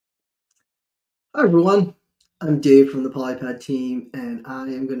Hi everyone, I'm Dave from the Polypad team, and I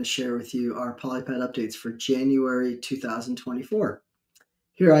am going to share with you our Polypad updates for January 2024.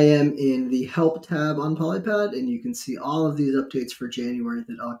 Here I am in the Help tab on Polypad, and you can see all of these updates for January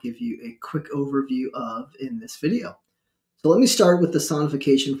that I'll give you a quick overview of in this video. So let me start with the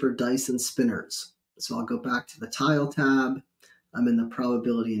sonification for dice and spinners. So I'll go back to the Tile tab. I'm in the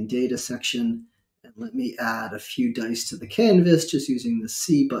Probability and Data section, and let me add a few dice to the canvas just using the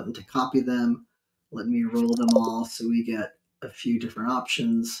C button to copy them. Let me roll them all so we get a few different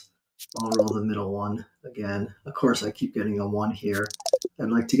options. I'll roll the middle one again. Of course, I keep getting a 1 here. I'd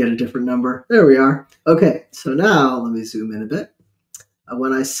like to get a different number. There we are. Okay, so now let me zoom in a bit.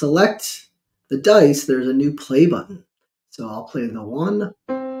 When I select the dice, there's a new play button. So I'll play the 1.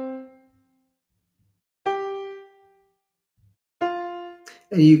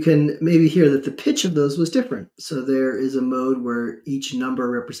 And you can maybe hear that the pitch of those was different. So there is a mode where each number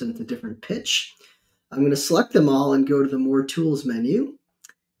represents a different pitch. I'm going to select them all and go to the More Tools menu.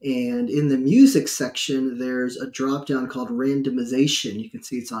 And in the music section, there's a drop down called randomization. You can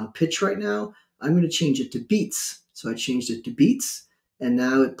see it's on pitch right now. I'm going to change it to beats. So I changed it to beats, and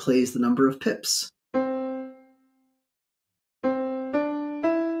now it plays the number of pips.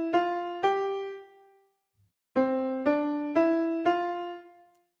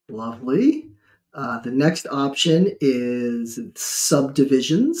 Lovely. The next option is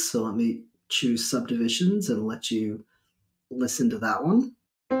subdivisions. So let me choose subdivisions and let you listen to that one.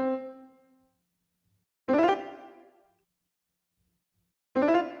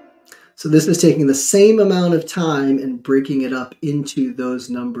 So this is taking the same amount of time and breaking it up into those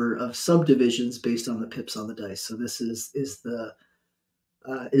number of subdivisions based on the pips on the dice. So this is the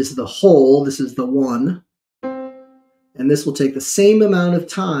whole. This is the 1, and this will take the same amount of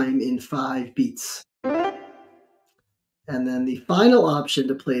time in 5 beats. And then the final option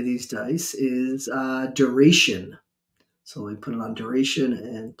to play these dice is duration. So let me put it on duration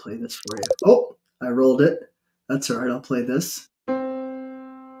and play this for you. Oh, I rolled it. That's all right. I'll play this.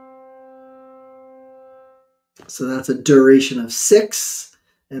 So that's a duration of 6,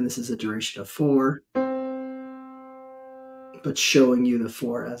 and this is a duration of 4, but showing you the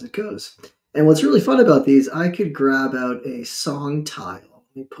 4 as it goes. And what's really fun about these, I could grab out a song tile.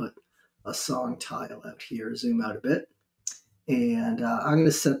 Let me put a song tile out here, zoom out a bit. And I'm going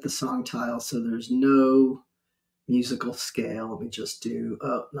to set the song tile so there's no musical scale. Let me just do,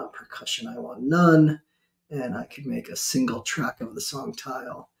 not percussion, I want none. And I can make a single track of the song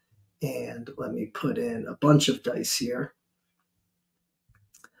tile. And let me put in a bunch of dice here.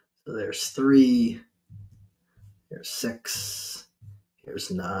 So there's 3, here's 6, here's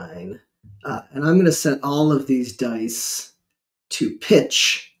 9. And I'm going to set all of these dice to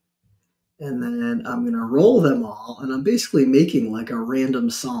pitch. And then I'm going to roll them all. And I'm basically making like a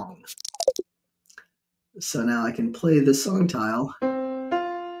random song. So now I can play the song tile.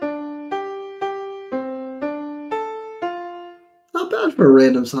 Not bad for a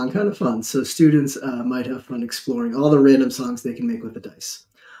random song, kind of fun. So students might have fun exploring all the random songs they can make with the dice.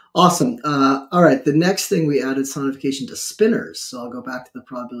 Awesome. All right, the next thing we added sonification to spinners. So I'll go back to the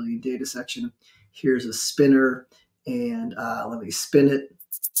probability and data section. Here's a spinner, and let me spin it.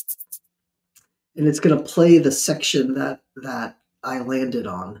 And it's going to play the section that I landed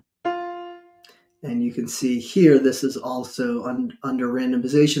on. And you can see here, this is also under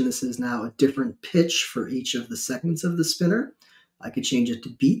randomization. This is now a different pitch for each of the segments of the spinner. I could change it to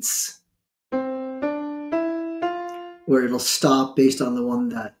beats, where it'll stop based on the one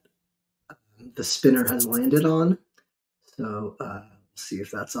that the spinner has landed on. So see if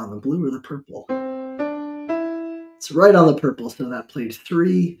that's on the blue or the purple. It's right on the purple, so that played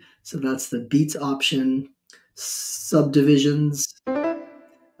 3. So that's the beats option. Subdivisions,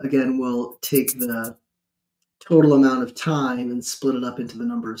 again, we'll take the total amount of time and split it up into the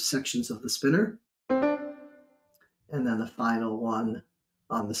number of sections of the spinner. And then the final one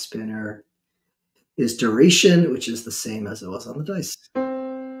on the spinner is duration, which is the same as it was on the dice.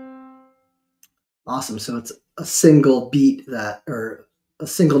 Awesome. So it's a single beat or a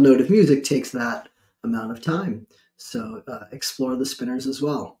single note of music takes that amount of time. So explore the spinners as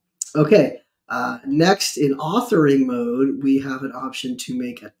well. Okay. Next, in authoring mode, we have an option to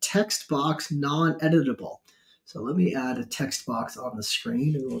make a text box non-editable. So let me add a text box on the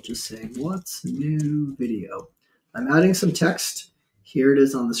screen, and we'll just say, what's new video? I'm adding some text. Here it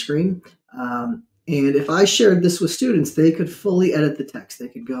is on the screen. And if I shared this with students, they could fully edit the text. They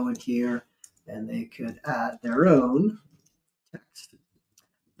could go in here and they could add their own text.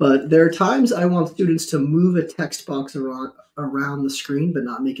 But there are times I want students to move a text box around the screen but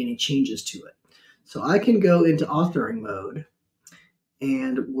not make any changes to it. So I can go into authoring mode,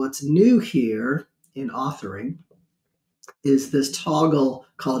 And what's new here in authoring is this toggle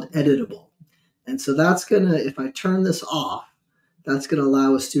called editable. And so that's going to, if I turn this off, that's going to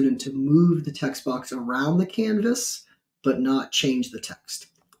allow a student to move the text box around the canvas, but not change the text.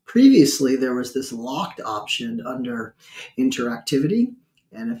 Previously, there was this locked option under interactivity.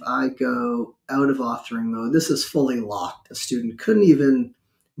 And if I go out of authoring mode, this is fully locked. A student couldn't even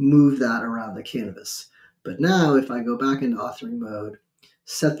move that around the canvas. But now if I go back into authoring mode,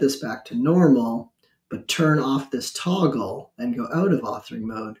 set this back to normal, but turn off this toggle and go out of authoring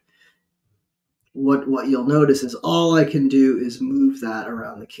mode, what you'll notice is all I can do is move that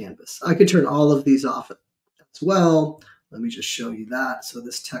around the canvas. I could turn all of these off as well. Let me just show you that. So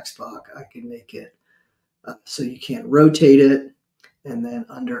this text box, I can make it so you can't rotate it. And then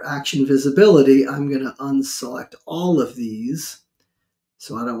under action visibility, I'm going to unselect all of these.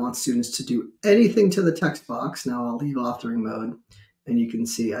 So I don't want students to do anything to the text box. Now I'll leave authoring mode. And you can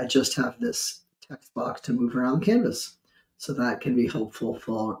see I just have this text box to move around the canvas. So that can be helpful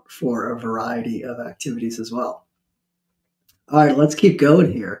for a variety of activities as well. All right, let's keep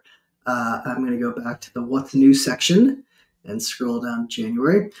going here. I'm going to go back to the What's New section and scroll down to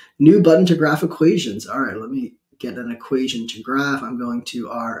January. New button to graph equations. All right, let me get an equation to graph. I'm going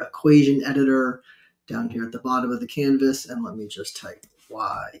to our equation editor down here at the bottom of the canvas, and let me just type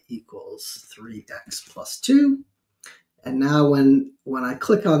y equals 3x plus 2. And now when I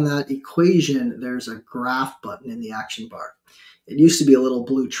click on that equation, there's a graph button in the action bar. It used to be a little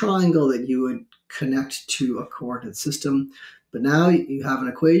blue triangle that you would connect to a coordinate system. But now you have an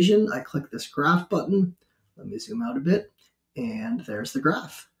equation. I click this graph button. Let me zoom out a bit. And there's the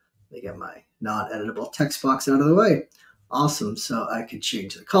graph. Let me get my non-editable text box out of the way. Awesome. So I could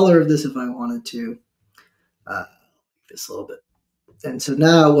change the color of this if I wanted to. This a little bit. And so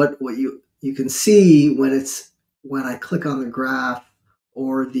now what you can see when I click on the graph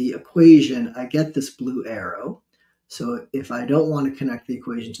or the equation, I get this blue arrow. So if I don't want to connect the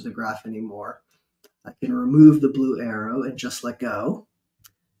equation to the graph anymore, I can remove the blue arrow and just let go.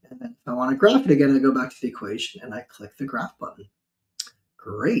 And then if I want to graph it again, I go back to the equation and I click the graph button.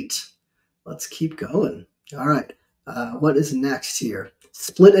 Great. Let's keep going. All right. What is next here?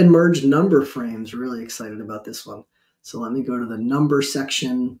 Split and merge number frames. Really excited about this one. So let me go to the number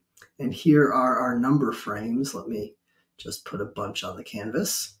section. And here are our number frames. Let me just put a bunch on the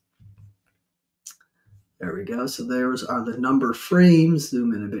canvas. There we go. So those are the number frames.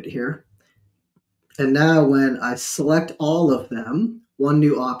 Zoom in a bit here. And now when I select all of them, one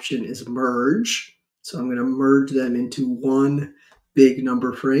new option is merge. So I'm going to merge them into one big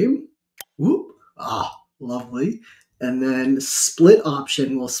number frame. Whoop. Lovely. And then split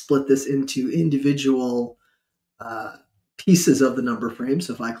option will split this into individual pieces of the number frame.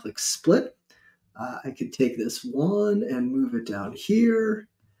 So if I click split, I could take this one and move it down here.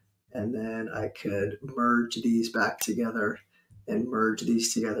 And then I could merge these back together and merge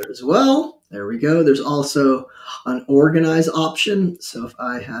these together as well. There we go. There's also an organize option. So if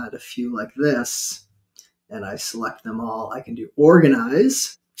I had a few like this and I select them all, I can do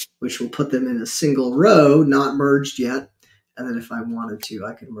organize, which will put them in a single row, not merged yet. And then if I wanted to,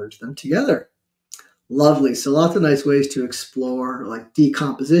 I could merge them together. Lovely. So lots of nice ways to explore like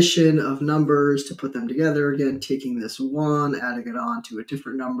decomposition of numbers to put them together. Again, taking this one, adding it on to a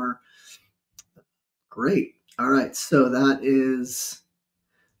different number. Great. All right. So that is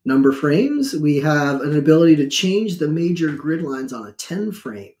number frames. We have an ability to change the major grid lines on a 10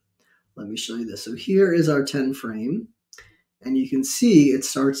 frame. Let me show you this. So here is our 10 frame. And you can see it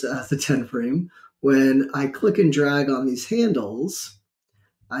starts at the 10 frame. When I click and drag on these handles,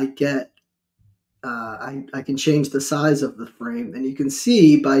 I get I can change the size of the frame, and you can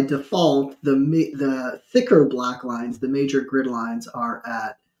see by default the thicker black lines, the major grid lines, are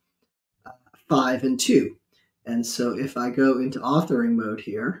at 5 and 2. And so if I go into authoring mode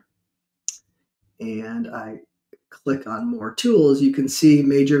here and I click on more tools, you can see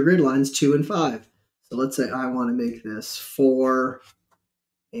major grid lines 2 and 5. So let's say I want to make this 4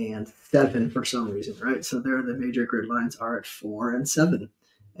 and 7 for some reason, right? So there the major grid lines are at 4 and 7.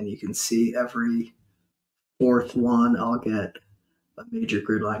 And you can see every fourth one, I'll get a major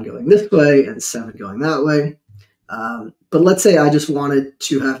grid line going this way and 7 going that way. But let's say I just wanted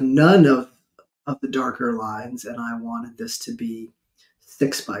to have none of the darker lines and I wanted this to be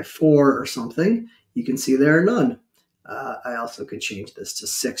 6 by 4 or something. You can see there are none. I also could change this to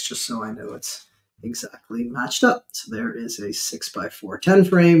 6 just so I know it's exactly matched up. So there is a 6 by 4 10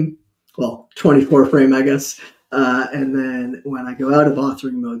 frame, well, 24 frame, I guess. And then when I go out of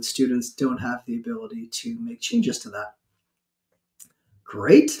authoring mode, students don't have the ability to make changes to that.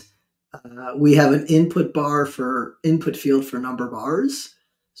 Great. We have an input field for number bars.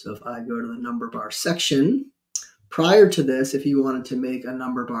 So if I go to the number bar section, prior to this, if you wanted to make a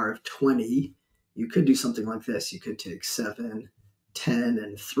number bar of 20, you could do something like this. You could take 7, 10,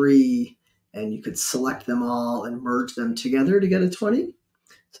 and 3, and you could select them all and merge them together to get a 20.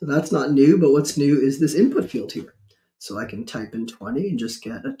 So that's not new, but what's new is this input field here. So I can type in 20 and just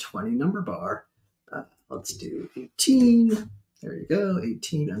get a 20 number bar. Let's do 18. There you go,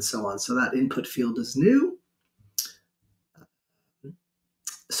 18, and so on. So that input field is new.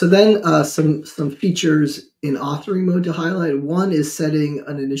 So then some features in authoring mode to highlight. One is setting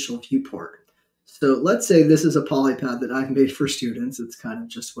an initial viewport. So let's say this is a Polypad that I've made for students. It's kind of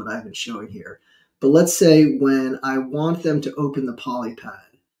just what I've been showing here. But let's say when I want them to open the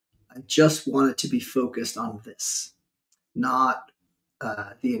Polypad, I just want it to be focused on this, not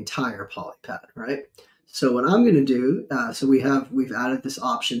the entire Polypad, right? So what I'm going to do, so we've added this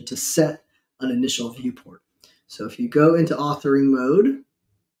option to set an initial viewport. So if you go into authoring mode,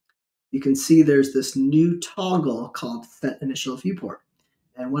 you can see there's this new toggle called Set Initial Viewport.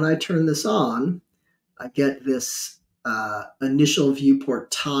 And when I turn this on, I get this initial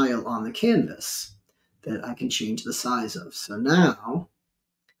viewport tile on the canvas that I can change the size of. So now,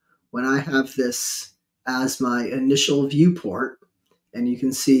 when I have this as my initial viewport, and you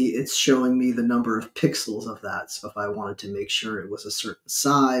can see it's showing me the number of pixels of that. So if I wanted to make sure it was a certain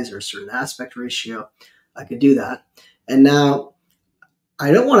size or a certain aspect ratio, I could do that. And now, I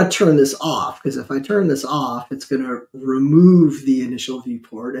don't want to turn this off, because if I turn this off, it's going to remove the initial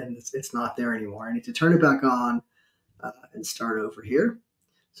viewport and it's not there anymore. I need to turn it back on and start over here.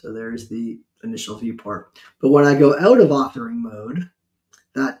 So there's the initial viewport. But when I go out of authoring mode,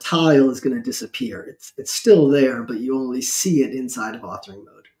 that tile is going to disappear. It's still there, but you only see it inside of authoring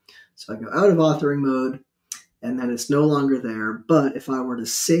mode. So I go out of authoring mode, and then it's no longer there. But if I were to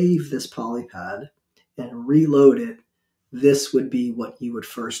save this Polypad and reload it, this would be what you would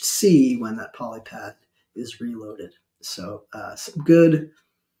first see when that Polypad is reloaded. So some good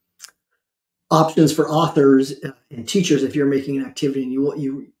options for authors and teachers if you're making an activity and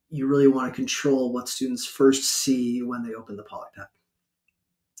you really want to control what students first see when they open the Polypad.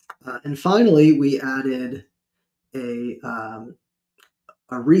 And finally, we added a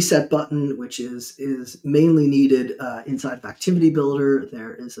reset button, which is mainly needed inside of Activity Builder.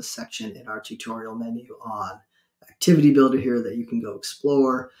 There is a section in our tutorial menu on Activity Builder here that you can go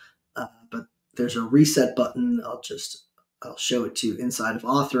explore, but there's a reset button. I'll show it to you inside of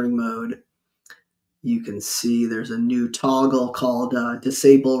authoring mode. You can see there's a new toggle called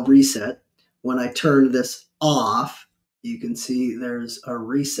Disable Reset. When I turn this off, you can see there's a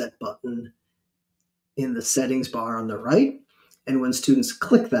reset button in the settings bar on the right. And when students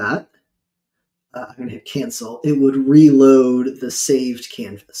click that, I'm going to hit cancel, it would reload the saved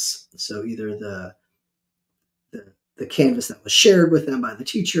canvas. So either the canvas that was shared with them by the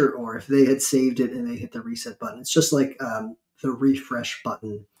teacher, or if they had saved it and they hit the reset button. It's just like the refresh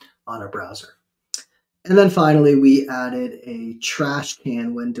button on a browser. And then finally, we added a trash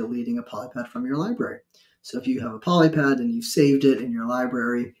can when deleting a Polypad from your library. So if you have a Polypad and you've saved it in your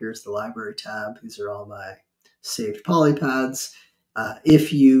library, here's the library tab. These are all my saved Polypads.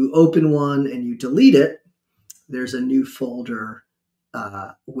 If you open one and you delete it, there's a new folder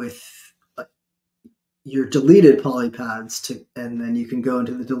with your deleted Polypads, and then you can go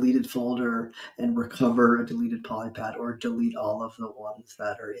into the deleted folder and recover a deleted Polypad or delete all of the ones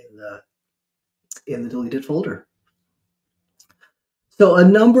that are in the deleted folder. So a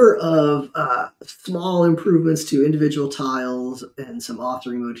number of small improvements to individual tiles and some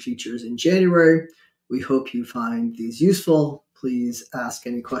authoring mode features in January. We hope you find these useful. Please ask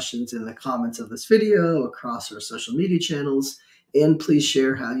any questions in the comments of this video across our social media channels, and please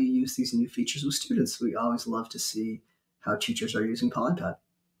share how you use these new features with students. We always love to see how teachers are using Polypad.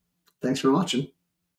 Thanks for watching.